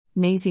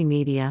Nazy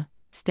Media,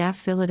 Staff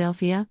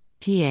Philadelphia,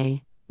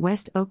 PA,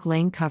 West Oak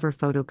Lane cover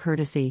photo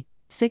courtesy,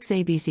 6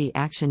 ABC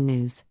Action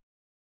News.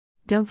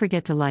 Don't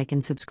forget to like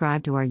and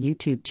subscribe to our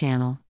YouTube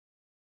channel.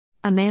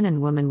 A man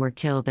and woman were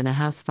killed in a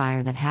house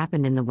fire that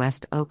happened in the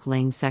West Oak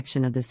Lane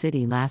section of the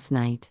city last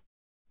night.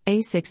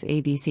 A6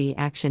 ABC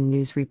Action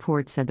News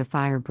report said the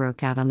fire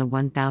broke out on the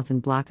 1000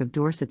 block of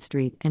Dorset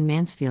Street and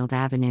Mansfield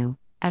Avenue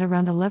at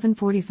around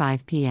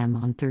 11:45 p.m.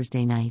 on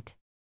Thursday night.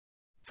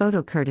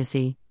 Photo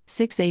courtesy,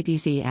 6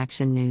 ABC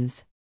Action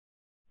News.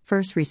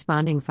 First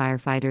responding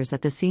firefighters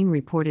at the scene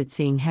reported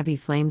seeing heavy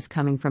flames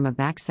coming from a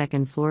back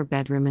second-floor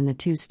bedroom in the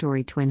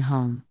two-story twin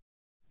home.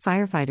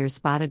 Firefighters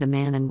spotted a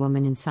man and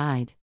woman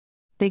inside.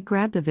 They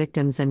grabbed the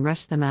victims and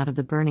rushed them out of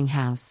the burning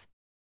house.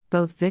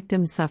 Both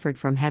victims suffered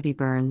from heavy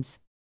burns.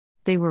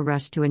 They were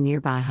rushed to a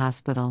nearby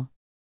hospital.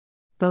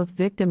 Both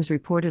victims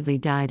reportedly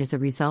died as a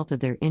result of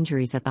their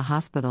injuries at the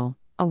hospital,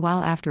 a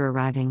while after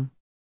arriving.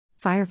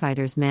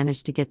 Firefighters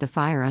managed to get the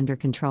fire under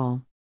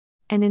control.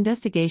 An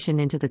investigation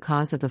into the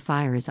cause of the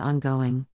fire is ongoing.